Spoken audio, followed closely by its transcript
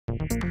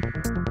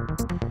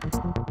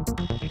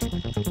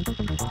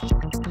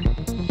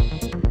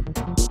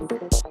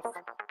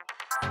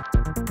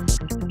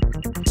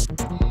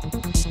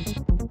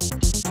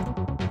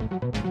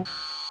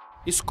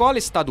Escola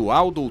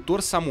Estadual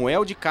Dr.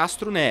 Samuel de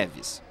Castro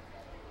Neves.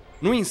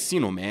 No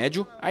ensino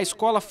médio, a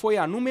escola foi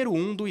a número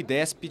 1 do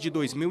IDESP de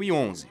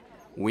 2011,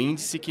 o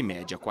índice que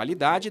mede a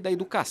qualidade da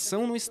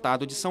educação no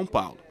estado de São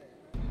Paulo.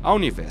 A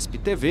Univesp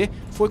TV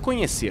foi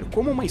conhecer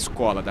como uma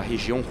escola da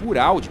região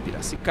rural de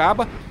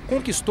Piracicaba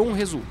conquistou um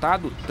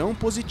resultado tão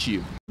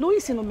positivo. No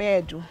ensino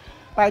médio,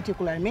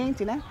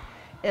 particularmente,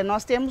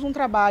 nós temos um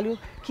trabalho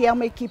que é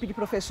uma equipe de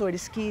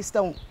professores que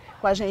estão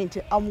com a gente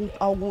há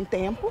algum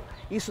tempo,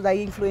 isso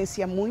daí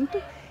influencia muito,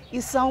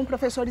 e são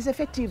professores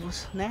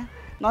efetivos,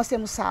 Nós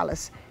temos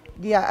salas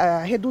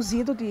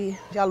reduzido de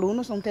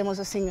alunos, não temos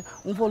assim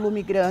um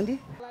volume grande.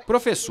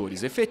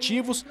 Professores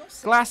efetivos,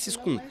 classes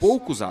com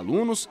poucos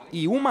alunos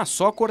e uma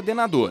só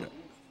coordenadora.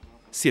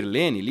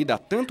 Sirlene lida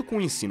tanto com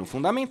o ensino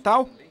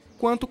fundamental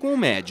quanto com o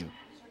médio.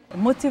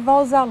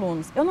 Motivar os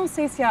alunos. Eu não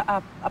sei se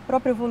a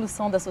própria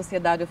evolução da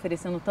sociedade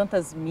oferecendo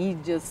tantas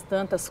mídias,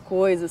 tantas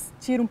coisas,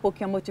 tira um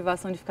pouquinho a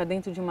motivação de ficar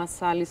dentro de uma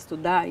sala e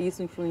estudar, e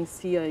isso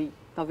influencia e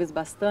talvez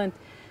bastante.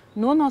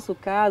 No nosso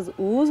caso,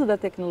 o uso da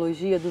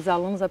tecnologia, dos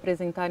alunos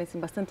apresentarem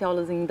bastante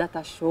aulas em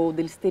data show,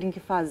 deles terem que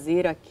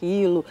fazer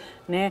aquilo,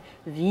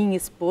 vir,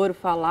 expor,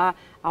 falar,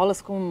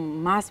 aulas com o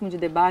máximo de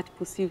debate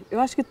possível. Eu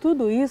acho que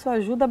tudo isso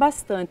ajuda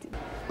bastante.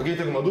 Alguém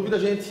tem alguma dúvida,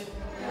 gente?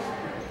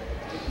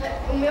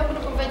 O meu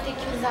grupo vai ter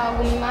que usar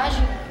alguma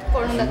imagem,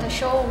 pôr no data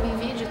show, algum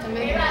vídeo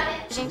também.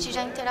 A gente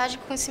já interage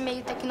com esse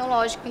meio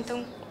tecnológico,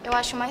 então eu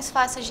acho mais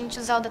fácil a gente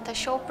usar o data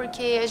show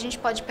porque a gente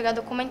pode pegar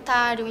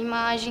documentário,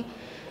 imagem.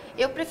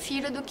 Eu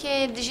prefiro do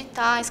que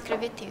digitar,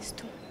 escrever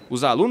texto.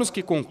 Os alunos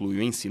que concluem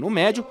o ensino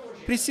médio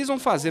precisam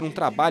fazer um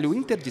trabalho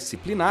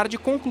interdisciplinar de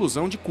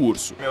conclusão de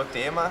curso. Meu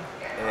tema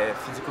é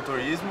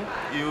fisiculturismo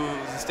e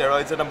os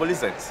esteroides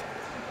anabolizantes.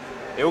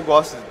 Eu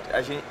gosto,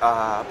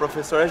 a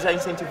professora já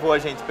incentivou a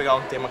gente a pegar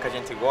um tema que a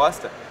gente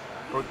gosta,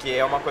 porque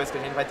é uma coisa que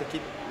a gente vai ter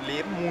que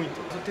ler muito.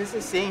 O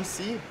TCC em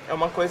si é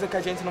uma coisa que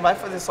a gente não vai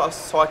fazer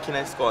só aqui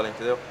na escola,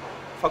 entendeu?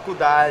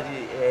 Faculdade,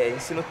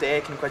 ensino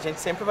técnico, a gente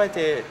sempre vai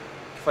ter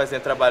que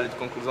fazer trabalho de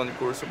conclusão de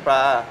curso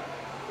para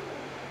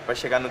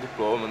chegar no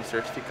diploma, no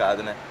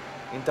certificado,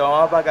 Então é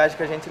uma bagagem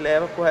que a gente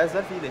leva pro resto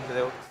da vida,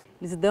 entendeu?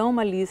 Eles dão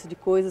uma lista de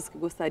coisas que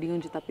gostariam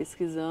de estar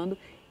pesquisando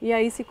e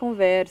aí se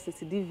conversa,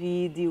 se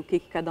divide o que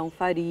cada um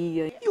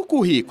faria. E o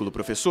currículo,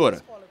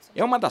 professora?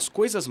 É uma das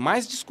coisas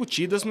mais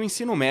discutidas no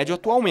ensino médio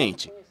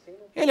atualmente.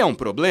 Ele é um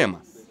problema?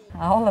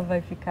 A aula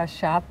vai ficar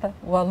chata,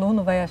 o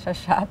aluno vai achar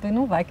chato e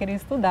não vai querer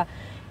estudar.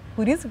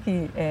 Por isso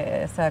que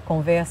essa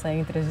conversa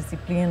entre as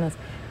disciplinas,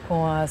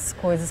 com as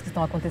coisas que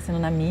estão acontecendo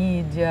na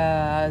mídia,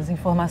 as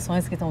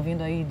informações que estão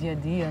vindo aí dia a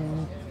dia,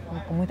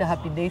 com muita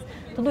rapidez,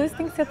 tudo isso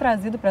tem que ser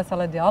trazido para a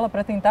sala de aula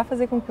para tentar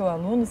fazer com que o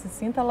aluno se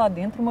sinta lá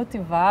dentro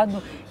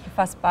motivado, que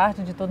faz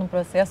parte de todo um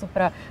processo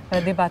para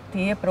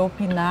debater, para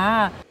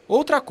opinar.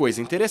 Outra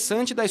coisa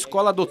interessante da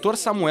escola Dr.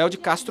 Samuel de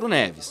Castro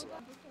Neves.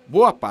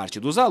 Boa parte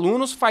dos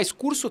alunos faz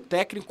curso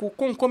técnico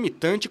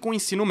concomitante com o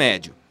ensino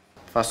médio.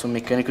 Faço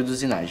mecânico de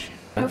usinagem.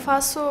 Eu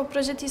faço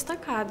projetista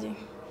CAD.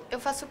 Eu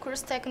faço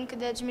curso técnico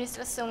de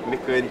administração.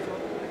 Mecânico,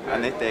 a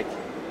NETEC.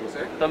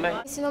 Você? Também.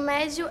 O ensino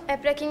médio é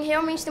para quem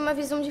realmente tem uma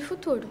visão de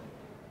futuro.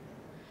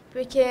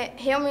 Porque é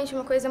realmente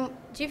uma coisa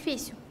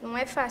difícil, não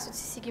é fácil de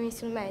se seguir o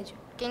ensino médio.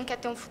 Quem quer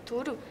ter um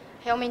futuro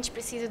realmente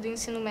precisa do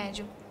ensino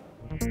médio.